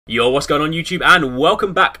Yo, what's going on YouTube, and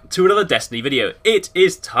welcome back to another Destiny video. It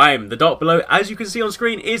is time. The Dark Below, as you can see on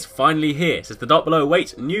screen, is finally here. It says the Dark Below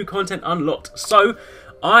awaits, new content unlocked. So,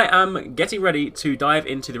 I am getting ready to dive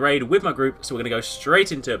into the raid with my group, so we're going to go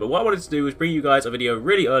straight into it. But what I wanted to do was bring you guys a video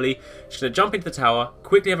really early. Just going to jump into the tower,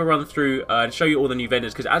 quickly have a run through and show you all the new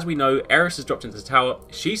vendors, because as we know, Eris has dropped into the tower.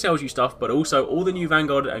 She sells you stuff, but also all the new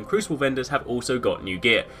Vanguard and Crucible vendors have also got new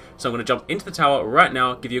gear. So I'm going to jump into the tower right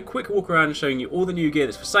now, give you a quick walk around showing you all the new gear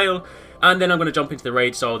that's for sale, and then I'm going to jump into the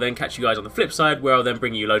raid, so I'll then catch you guys on the flip side, where I'll then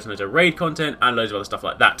bring you loads and loads of raid content and loads of other stuff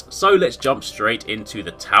like that. So let's jump straight into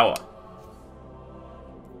the tower.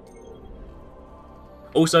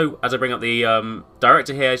 Also, as I bring up the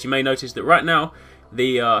director here, as you may notice that right now,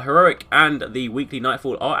 the heroic and the weekly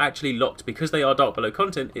nightfall are actually locked. Because they are Dark Below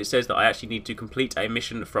content, it says that I actually need to complete a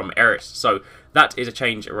mission from Eris. So that is a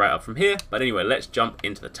change right up from here. But anyway, let's jump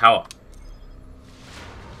into the tower.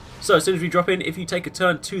 So as soon as we drop in, if you take a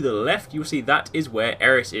turn to the left, you'll see that is where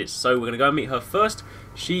Eris is. So we're going to go and meet her first.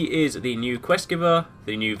 She is the new quest giver,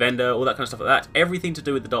 the new vendor, all that kind of stuff like that. Everything to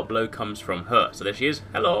do with the Dark Below comes from her. So there she is.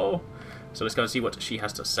 Hello. So let's go and see what she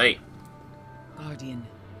has to say. Guardian,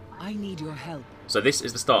 I need your help. So this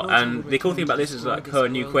is the start, and the cool thing about this is like her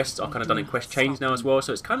new quests are kind of done in quest chains now as well,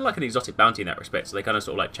 so it's kind of like an exotic bounty in that respect, so they kind of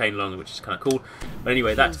sort of like chain along, which is kind of cool. But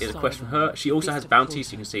anyway, that is a quest from her. She also has bounties,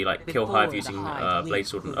 so you can see like kill Hive using Blade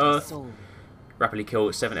Sword on Earth, rapidly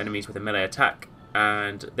kill 7 enemies with a melee attack,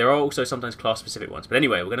 and there are also sometimes class specific ones. But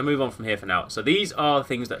anyway, we're going to move on from here for now. So these are the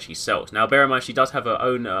things that she sells. Now bear in mind, she does have her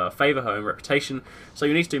own favour, her own reputation, so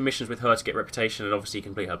you need to do missions with her to get reputation and obviously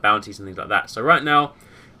complete her bounties and things like that. So right now,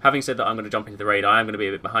 having said that, I'm going to jump into the raid. I am going to be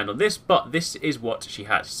a bit behind on this, but this is what she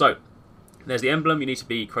has. So there's the emblem. You need to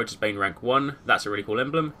be Crota's Bane rank 1. That's a really cool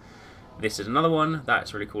emblem. This is another one.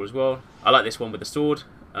 That's really cool as well. I like this one with the sword.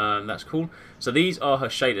 That's cool. So these are her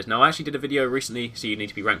shaders. Now I actually did a video recently, so you need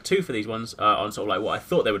to be rank 2 for these ones, on sort of like what I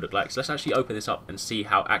thought they would look like. So let's actually open this up and see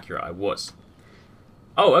how accurate I was.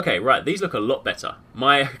 Oh, okay, right. These look a lot better.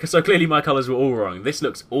 So clearly my colours were all wrong. This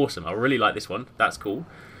looks awesome. I really like this one. That's cool.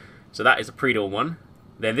 So that is a pre-dawn one.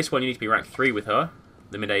 Then this one you need to be rank 3 with her,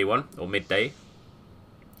 the midday one, or midday.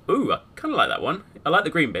 Ooh, I kind of like that one. I like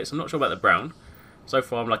the green bits. I'm not sure about the brown. So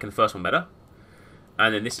far I'm liking the first one better.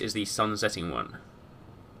 And then this is the sun setting one.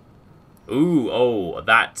 Ooh, oh,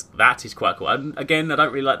 that is quite cool. Again, I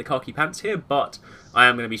don't really like the khaki pants here, but I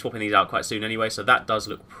am going to be swapping these out quite soon anyway, so that does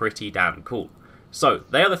look pretty damn cool. So,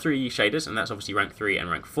 they are the 3 shaders, and that's obviously rank 3 and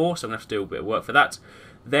rank 4, so I'm going to have to do a bit of work for that.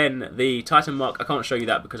 Then, the Titan mark, I can't show you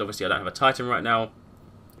that because obviously I don't have a Titan right now.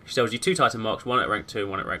 She tells you 2 Titan marks, one at rank 2 and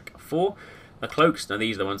one at rank 4. The cloaks, now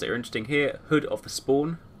these are the ones that are interesting here. Hood of the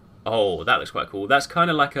Spawn. Oh, that looks quite cool. That's kind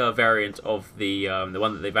of like a variant of the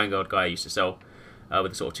one that the Vanguard guy used to sell.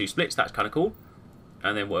 With the sort of 2 splits, that's kind of cool.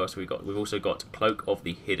 And then what else have we got? We've also got Cloak of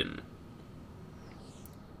the Hidden.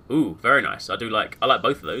 Ooh, very nice. I like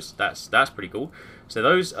both of those. That's pretty cool. So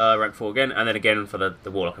those rank 4 again, and then again for the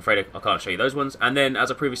Warlock. I'm afraid I can't show you those ones. And then, as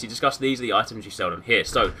I previously discussed, these are the items you sell on here.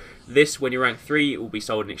 So this, when you're rank 3, will be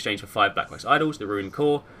sold in exchange for 5 Blackwax Idols, the Rune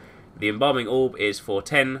Core. The Embalming Orb is for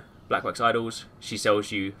 10 Blackwax Idols. She sells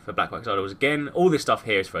you for Blackwax Idols again. All this stuff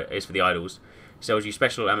here is for the idols. She sells you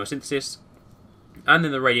Special Ammo Synthesis, and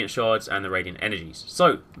then the Radiant Shards and the Radiant Energies.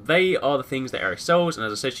 So, they are the things that Eris sells, and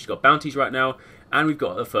as I said, she's got bounties right now, and we've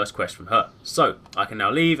got the first quest from her. So, I can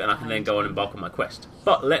now leave, and I can then go and embark on my quest.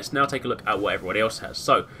 But let's now take a look at what everybody else has.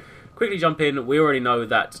 So, quickly jump in. We already know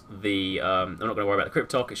that the... I'm not going to worry about the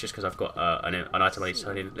Cryptok, it's just because I've got an item I need to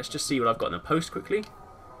turn in. Let's just see what I've got in the post quickly.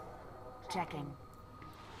 Checking.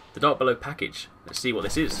 The Dark Below package. Let's see what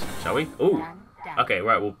this is, shall we? Ooh. Okay,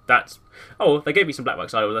 right, well, that's... Oh, they gave me some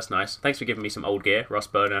Blackwax Idols, that's nice. Thanks for giving me some old gear,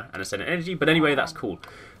 Rust Burner and Ascendant Energy. But anyway, that's cool.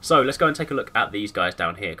 So, let's go and take a look at these guys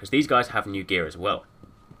down here, because these guys have new gear as well.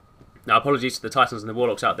 Now, apologies to the Titans and the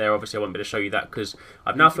Warlocks out there. Obviously, I won't be able to show you that, because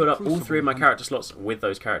I've now filled up all 3 of my character slots with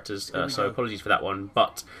those characters. So, apologies for that one.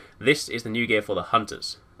 But this is the new gear for the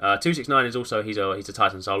Hunters. 269 is also, he's a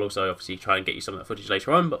Titan, so I'll also obviously try and get you some of that footage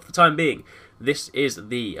later on. But for the time being, this is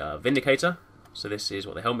the Vindicator. So, this is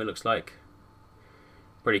what the helmet looks like.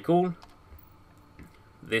 Pretty cool.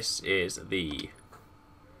 This is the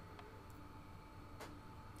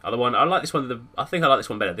other one. I like this one. I think I like this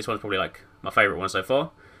one better. This one's probably like my favourite one so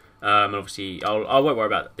far. And obviously, I won't worry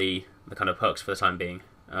about the kind of perks for the time being.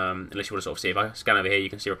 Unless you want to sort of see, if I scan over here,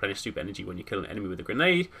 you can see replenish super energy when you kill an enemy with a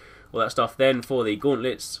grenade, all that stuff. Then for the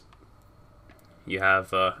gauntlets, you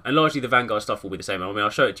have, and largely the Vanguard stuff will be the same. I mean,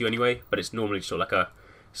 I'll show it to you anyway, but it's normally just sort of like a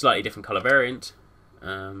slightly different colour variant.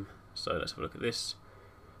 So let's have a look at this.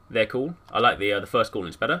 They're cool. I like the first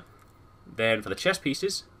gauntlets better. Then for the chest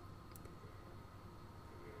pieces,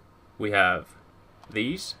 we have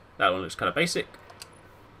these. That one looks kind of basic.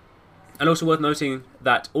 And also worth noting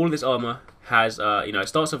that all of this armour has, you know, it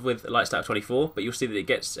starts off with light stat of 24, but you'll see that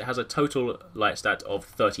it has a total light stat of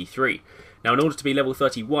 33. Now, in order to be level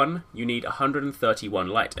 31, you need 131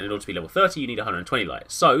 light, and in order to be level 30, you need 120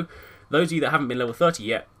 light. So, those of you that haven't been level 30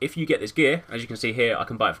 yet, if you get this gear, as you can see here, I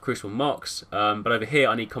can buy it for Crucible Marks, but over here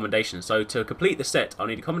I need commendations. So, to complete the set, I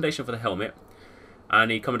need a commendation for the helmet, I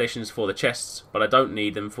need commendations for the chests, but I don't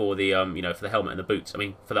need them for the, you know, for the helmet and the boots. I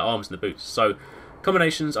mean, for the arms and the boots. So,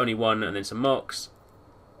 commendations, only one, and then some marks.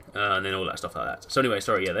 And then all that stuff like that. So anyway,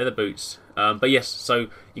 sorry, yeah, they're the boots. But yes, so you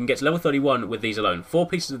can get to level 31 with these alone. 4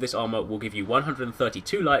 pieces of this armour will give you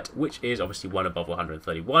 132 light, which is obviously one above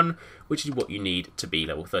 131, which is what you need to be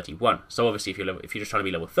level 31. So obviously, if you're just trying to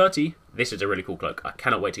be level 30, this is a really cool cloak. I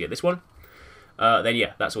cannot wait to get this one. Then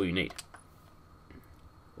yeah, that's all you need.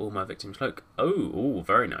 All my victims' cloak. Oh,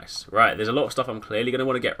 very nice. Right, there's a lot of stuff I'm clearly going to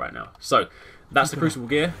want to get right now. So that's the Crucible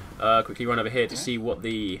gear. Quickly run over here to see what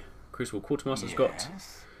the Crucible Quartermaster's got.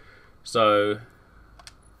 So,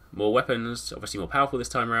 more weapons, obviously more powerful this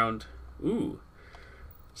time around. Ooh,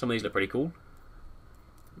 some of these look pretty cool.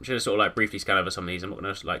 I'm just going to sort of like briefly scan over some of these. I'm not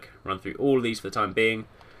going to like run through all of these for the time being.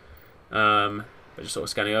 But just sort of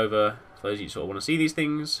scanning over, for those of you who sort of want to see these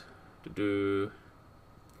things.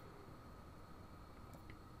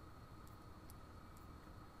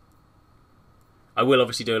 I will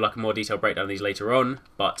obviously do like a more detailed breakdown of these later on,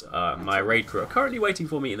 but my raid crew are currently waiting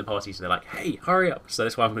for me in the party, so they're like, "Hey, hurry up!" So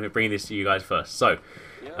that's why I'm going to bring this to you guys first. So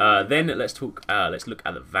then let's look at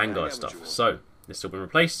the Vanguard stuff. So this has still been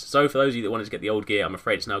replaced. So for those of you that wanted to get the old gear, I'm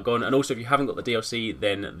afraid it's now gone. And also, if you haven't got the DLC,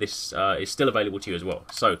 then this is still available to you as well.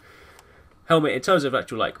 So helmet, in terms of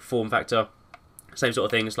actual like form factor, same sort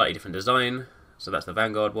of thing, slightly different design. So that's the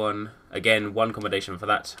Vanguard one. Again, one commendation for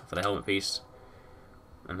that, for the helmet piece.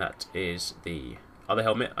 And that is the other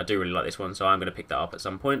helmet. I do really like this one, so I'm going to pick that up at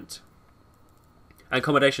some point. And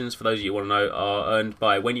commendations, for those of you who want to know, are earned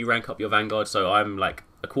by when you rank up your Vanguard. So I'm like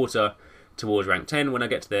a quarter towards rank 10. When I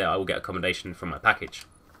get to there, I will get a commendation from my package.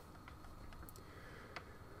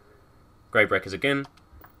 Grey Breakers again.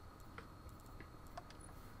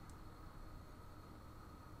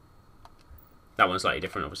 That one's slightly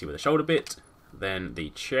different, obviously, with the shoulder bit. Then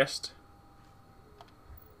the chest.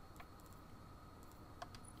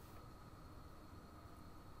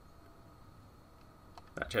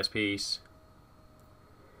 That chest piece.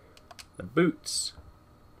 The boots.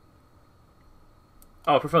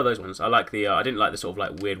 Oh, I prefer those ones. I like the. I didn't like the sort of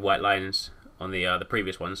like weird white lines on the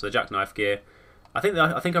previous ones. So the jackknife gear. I think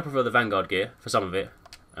I prefer the Vanguard gear for some of it.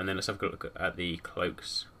 And then let's have a look at the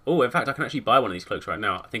cloaks. Oh, in fact, I can actually buy one of these cloaks right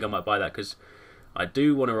now. I think I might buy that because I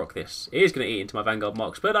do want to rock this. It is going to eat into my Vanguard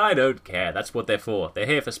marks, but I don't care. That's what they're for. They're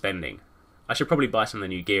here for spending. I should probably buy some of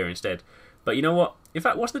the new gear instead. But you know what? In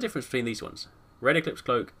fact, what's the difference between these ones? Red Eclipse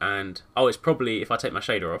Cloak and... Oh, it's probably if I take my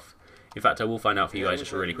shader off. In fact, I will find out for you guys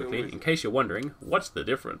just really quickly. In case you're wondering, what's the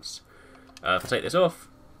difference? If I take this off,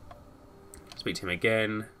 speak to him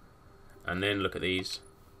again, and then look at these.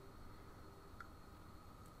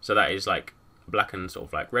 So that is like black and sort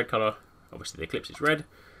of like red colour. Obviously the Eclipse is red.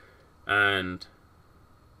 And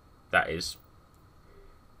that is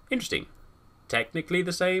interesting. Technically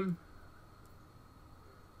the same.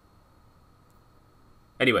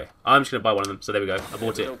 Anyway, I'm just going to buy one of them. So there we go. I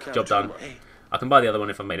bought it. Job done. I can buy the other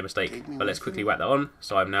one if I made a mistake. But let's quickly whack that on.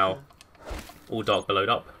 So I'm now all dark billowed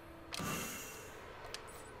up.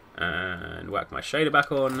 And whack my shader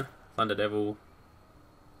back on. Thunder Devil.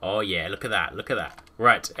 Oh yeah, look at that. Look at that.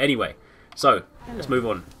 Right, anyway. So, let's move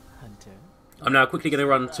on. I'm now quickly going to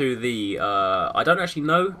run to the... I don't actually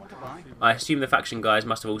know. I assume the faction guys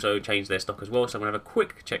must have also changed their stock as well. So I'm going to have a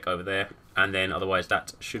quick check over there. And then otherwise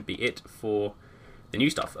that should be it for... the new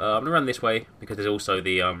stuff. I'm going to run this way because there's also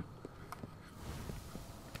the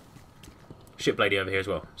ship lady over here as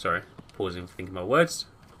well. Sorry, pausing for thinking my words.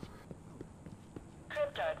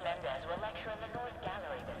 Cryptarch members will lecture in the North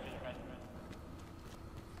Gallery this evening.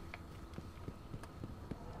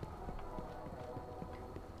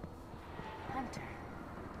 Hunter.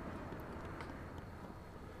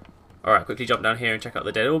 Alright, quickly jump down here and check out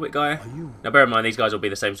the Dead Orbit guy. Now bear in mind, these guys will be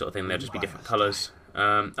the same sort of thing, they'll just be different colours.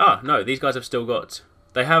 No, these guys have still got...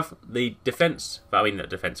 They have the defense... I mean, the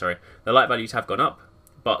defense, sorry. The light values have gone up,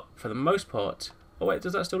 but for the most part... Oh wait,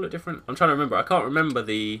 does that still look different? I'm trying to remember. I can't remember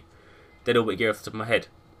the Dead Orbit gear off the top of my head.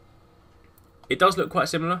 It does look quite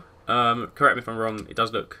similar. Correct me if I'm wrong. It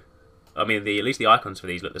does look... I mean, at least the icons for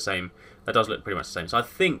these look the same. That does look pretty much the same. So I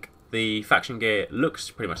think the faction gear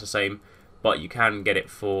looks pretty much the same, but you can get it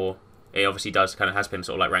for... It obviously does kind of has been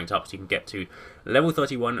sort of like ranked up, so you can get to level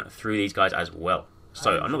 31 through these guys as well.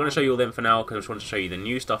 So I'm not going to show you all them for now because I just want to show you the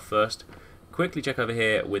new stuff first. quickly check over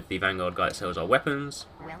here with the Vanguard guy that sells our weapons.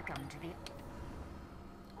 Welcome to the...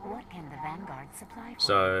 What can the Vanguard supply for?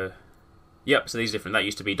 So, yep, so these are different. That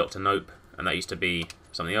used to be Dr. Nope, and that used to be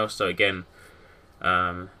something else. So again,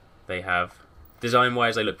 they have,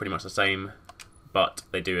 design-wise, they look pretty much the same, but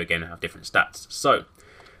they do, again, have different stats. So,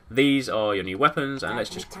 these are your new weapons, and let's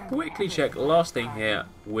just quickly check last thing here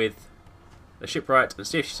with the shipwright and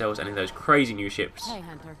see if she sells any of those crazy new ships, Hey,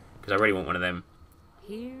 Hunter. because I really want one of them.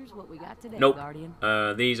 Here's what we got today, Nope.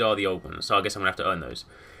 Guardian. These are the old ones, so I guess I'm going to have to earn those.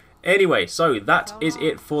 Anyway, so that is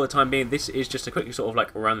it for the time being. This is just a quick sort of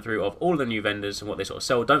like run through of all the new vendors and what they sort of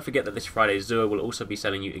sell. Don't forget that this Friday Zur will also be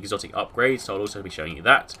selling you exotic upgrades, so I'll also be showing you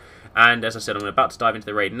that. And as I said, I'm about to dive into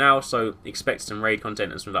the raid now, so expect some raid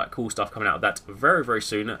content and some like cool stuff coming out of that very, very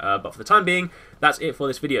soon. But for the time being, that's it for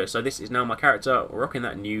this video. So this is now my character rocking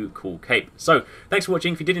that new cool cape. So thanks for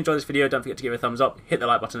watching. If you did enjoy this video, don't forget to give it a thumbs up, hit the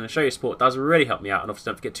like button, and show your support. It does really help me out. And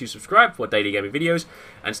obviously don't forget to subscribe for daily gaming videos.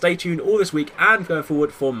 And stay tuned all this week and going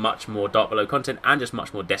forward for much more Dark Below content and just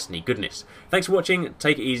much more Destiny goodness. Thanks for watching.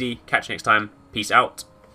 Take it easy. Catch you next time. Peace out.